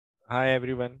Hi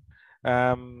everyone.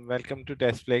 Welcome to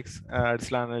TestFlix.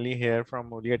 Arslan Ali here from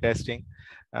Molia Testing.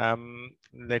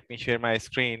 Let me share my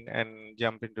screen and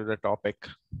jump into the topic.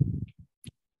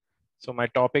 So my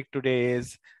topic today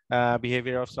is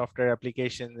behavior of software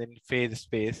applications in phase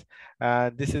space.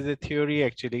 This is a theory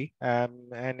actually,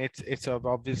 and it's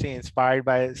obviously inspired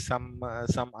by some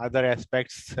other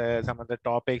aspects, some other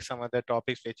topics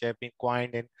which have been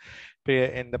coined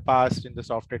in the past in the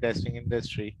software testing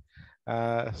industry.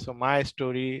 So my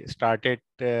story started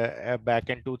back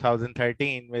in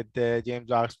 2013 with James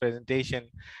Lark's presentation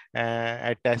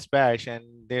at Test Bash, and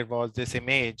there was this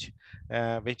image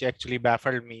which actually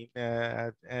baffled me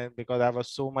because I was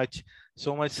so much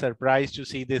surprised to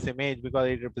see this image because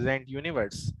it represents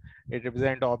universe. It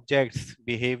represents objects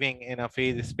behaving in a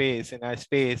phase space, in a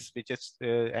space which is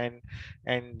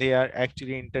and they are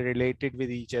actually interrelated with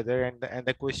each other. And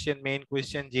the main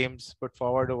question James put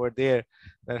forward over there,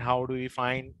 that how do we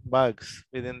find bugs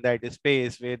within that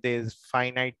space where there is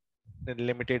finite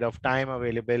limited of time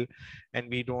available and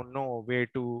we don't know where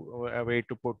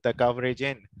to put the coverage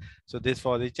in. So this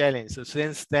was a challenge. So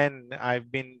since then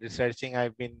I've been researching,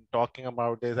 I've been talking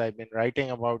about this, I've been writing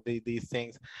about these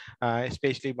things,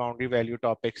 especially boundary value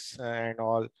topics and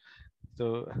all.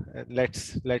 So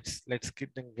let's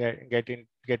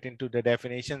get into the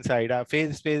definition side. Our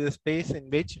phase space is space in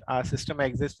which our system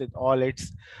exists with all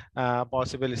its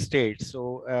possible states.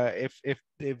 So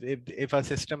if a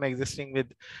system existing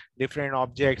with different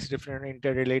objects, different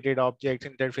interrelated objects,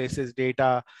 interfaces,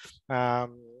 data,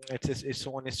 its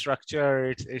own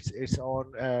structure, its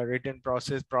own written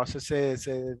processes,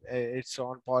 its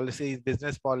own policies,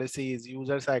 business policies,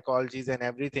 user psychologies, and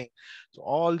everything. So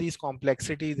all these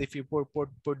complexities, if you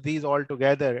put these all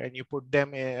together and you put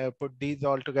these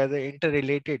all together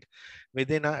interrelated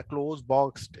within a closed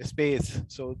boxed space,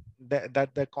 so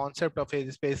that the concept of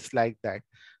a space is like that.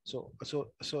 So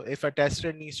if a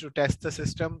tester needs to test the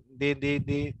system, they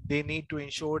need to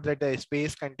ensure that the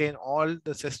space contain all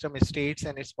the system states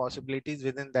and its possibilities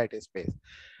within that space.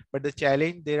 But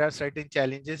there are certain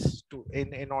challenges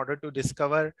in order to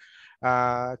discover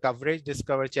coverage,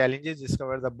 discover challenges,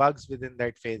 discover the bugs within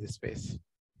that phase space.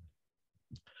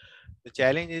 The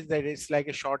challenge is that it's like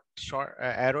a short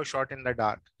arrow shot in the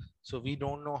dark. So we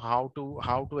don't know how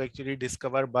to actually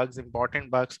discover bugs, important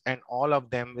bugs, and all of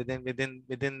them within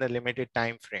the limited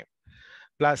time frame.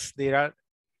 Plus, there are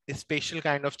special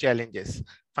kind of challenges.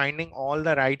 Finding all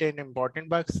the right and important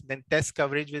bugs, then test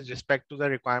coverage with respect to the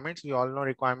requirements. We all know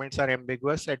requirements are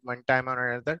ambiguous at one time or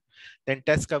another. Then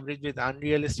test coverage with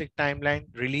unrealistic timeline,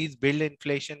 release build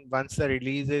inflation. Once the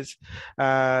release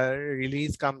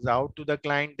comes out to the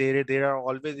client, there are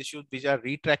always issues which are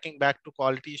retracking back to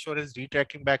quality assurance,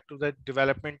 retracking back to the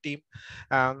development team.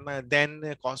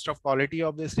 Then cost of quality,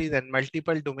 obviously, then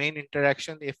multiple domain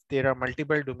interaction. If there are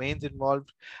multiple domains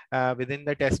involved within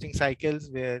the testing cycles,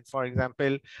 where, for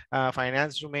example,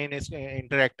 finance domain is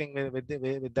interacting with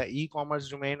the e-commerce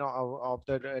domain of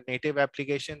the native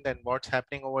application, then what's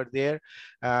happening over there?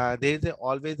 There is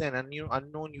always an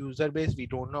unknown user base. We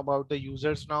don't know about the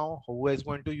users now, who is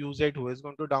going to use it, who is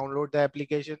going to download the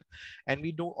application, and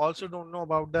we also don't know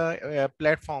about the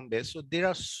platform base. So there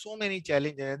are so many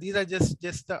challenges. These are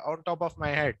just on top of my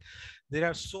head. There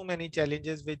are so many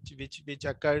challenges which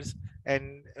occurs,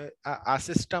 and a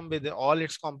system with all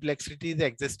its complexities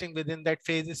existing within that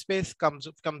phase space comes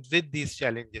with these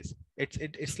challenges.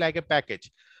 It's like a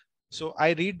package. So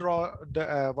I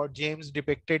redraw what James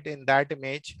depicted in that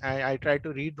image. I try to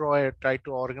redraw it, try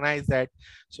to organize that.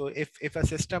 So if a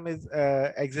system is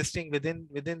existing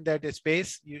within that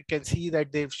space, you can see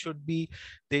that they should be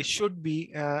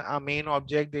a main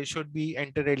object. They should be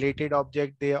interrelated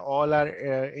object. They all are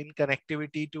in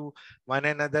connectivity to one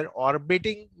another.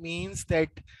 Orbiting means that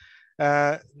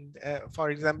for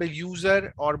example,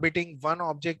 user orbiting one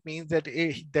object means that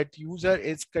that user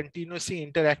is continuously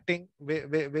interacting with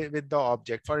the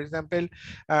object. For example,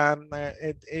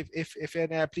 if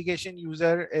an application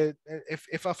user,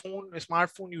 if a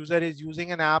smartphone user is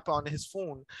using an app on his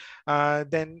phone,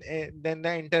 then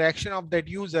the interaction of that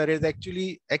user is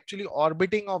actually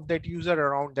orbiting of that user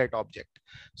around that object.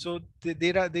 So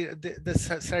there are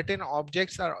the certain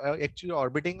objects are actually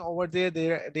orbiting over there.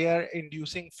 They are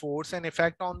inducing force and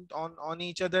effect on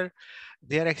each other.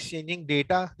 They are exchanging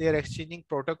data. They are exchanging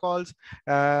protocols.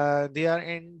 They are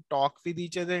in talk with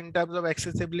each other in terms of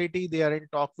accessibility. They are in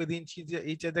talk with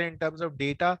each other in terms of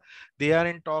data. They are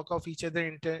in talk of each other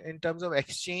in terms of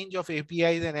exchange of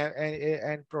APIs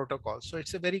and protocols. So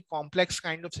it's a very complex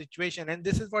kind of situation, and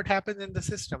this is what happens in the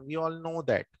system. We all know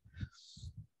that.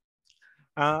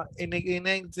 In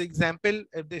an example,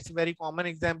 this is a very common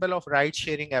example of ride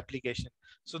sharing application.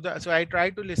 So I try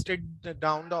to list it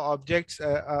down the objects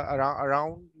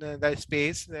around the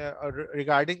space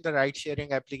regarding the ride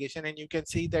sharing application, and you can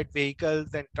see that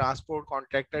vehicles and transport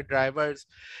contractor drivers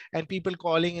and people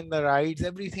calling in the rides,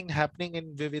 everything happening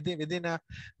in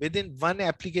within one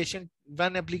application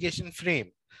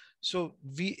frame. So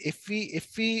if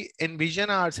we envision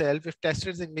ourselves, if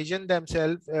testers envision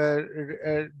themselves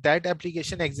that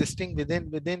application existing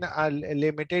within a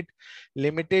limited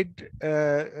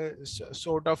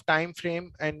sort of time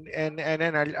frame and an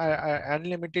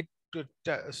unlimited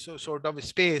sort of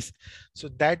space, so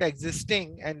that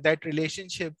existing and that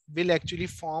relationship will actually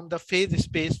form the phase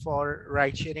space for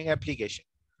ride sharing application.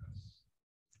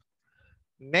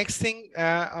 Next thing,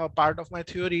 part of my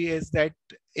theory is that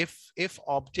if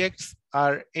objects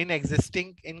are in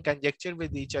existing in conjecture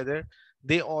with each other,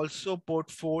 they also put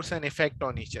force and effect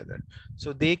on each other.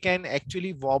 So they can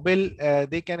actually wobble,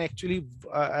 they can actually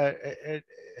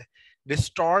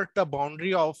distort the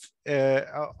boundary of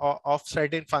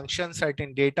certain functions,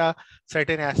 certain data,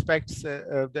 certain aspects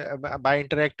by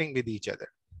interacting with each other.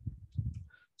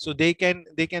 So they can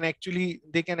actually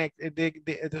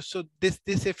so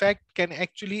this effect can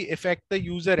actually affect the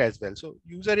user as well. So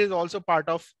user is also part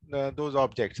of those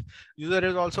objects. User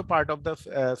is also part of the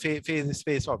phase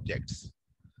space objects.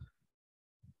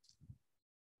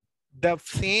 The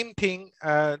same thing,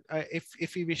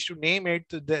 if we wish to name it,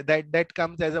 that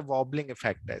comes as a wobbling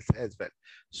effect as well.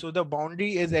 So the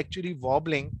boundary is actually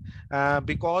wobbling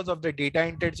because of the data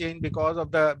interchange, because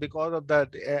of the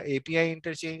API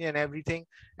interchange and everything.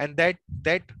 And that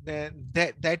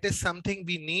is something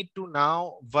we need to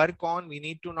now work on, we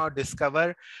need to now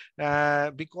discover,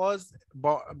 because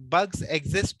bugs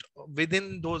exist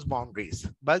within those boundaries,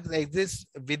 bugs exist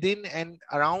within and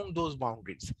around those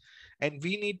boundaries. And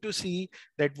we need to see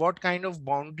that what kind of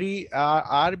boundary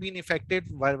are being affected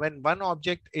when one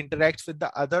object interacts with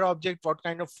the other object, what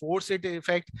kind of force it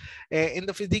affects. In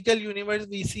the physical universe,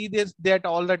 we see that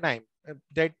all the time,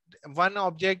 that one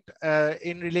object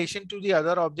in relation to the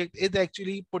other object is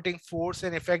actually putting force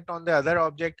and effect on the other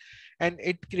object, and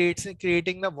it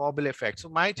creating the wobble effect. So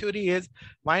my theory is,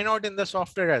 why not in the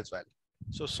software as well?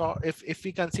 So if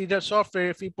we consider software,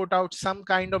 if we put out some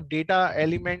kind of data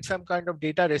element, some kind of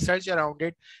data research around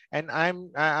it, and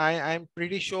I'm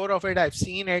pretty sure of it, I've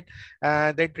seen it,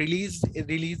 that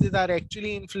releases are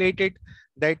actually inflated,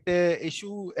 that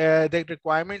that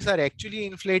requirements are actually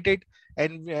inflated,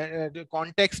 and the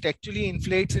context actually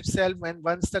inflates itself. When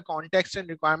once the context and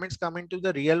requirements come into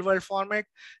the real world format,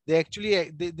 they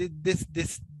actually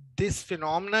this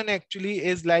phenomenon actually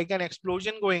is like an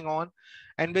explosion going on.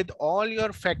 And with all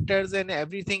your factors and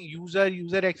everything, user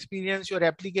experience, your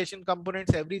application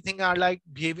components, everything are like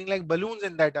behaving like balloons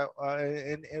in that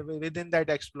within that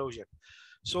explosion.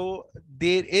 So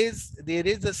there is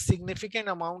a significant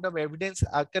amount of evidence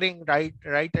occurring right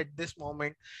at this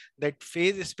moment, that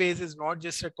phase space is not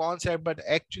just a concept, but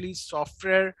actually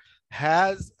software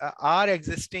has are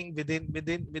existing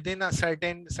within a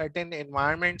certain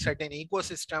environment, certain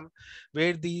ecosystem,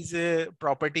 where these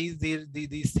properties,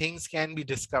 these things can be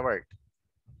discovered.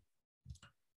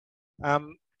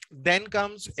 Then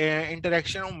comes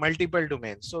interaction of multiple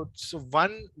domains. So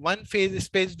one phase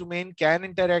space domain can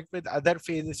interact with other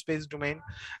phase space domain.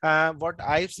 What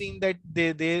I've seen, that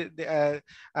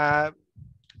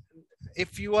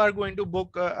if you are going to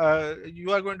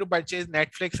you are going to purchase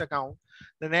Netflix account,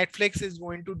 the Netflix is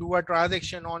going to do a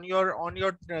transaction on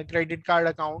your credit card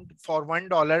account for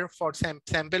 $1, for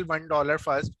sample $1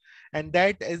 first, and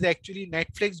that is actually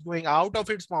Netflix going out of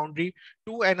its boundary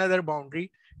to another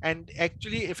boundary, and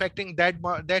actually affecting that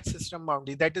system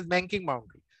boundary, that is banking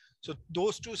boundary. So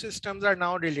those two systems are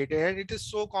now related, and it is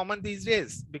so common these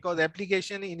days, because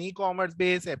application in e-commerce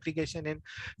based, application in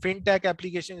fintech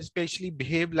application especially,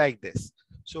 behave like this.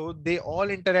 So they all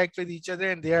interact with each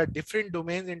other, and there are different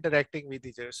domains interacting with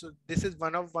each other. So this is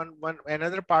one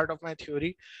another part of my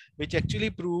theory, which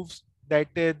actually proves that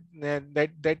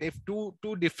that if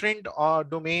two different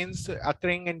domains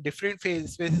occurring in different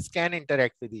spaces can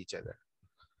interact with each other.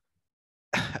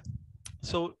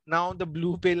 So now the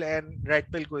blue pill and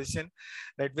red pill question,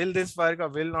 that will this work or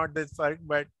will not this work,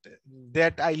 but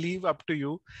that I leave up to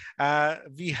you.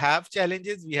 We have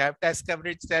challenges, we have test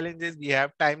coverage challenges, we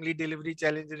have timely delivery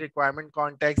challenges, requirement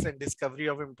context, and discovery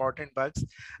of important bugs.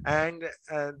 And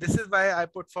this is why I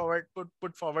put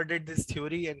forwarded this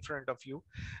theory in front of you.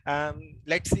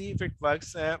 Let's see if it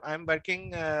works. I'm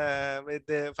working with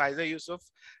Faiza Yusuf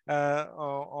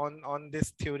on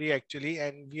this theory actually,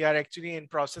 and we are actually in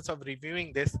process of reviewing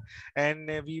reviewing this, and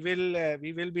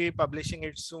we will be publishing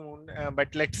it soon.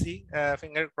 But let's see,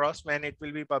 finger crossed when it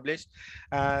will be published.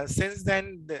 Since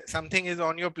then, something is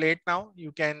on your plate now.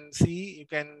 You can see, you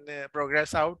can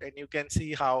progress out, and you can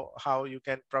see how you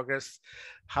can progress,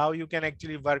 how you can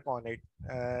actually work on it.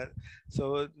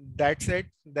 So that's it.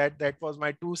 That was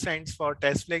my 2 cents for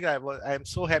TestFlix. I'm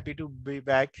so happy to be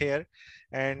back here,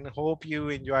 and hope you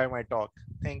enjoy my talk.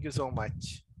 Thank you so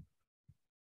much.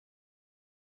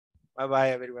 Bye bye,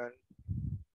 everyone.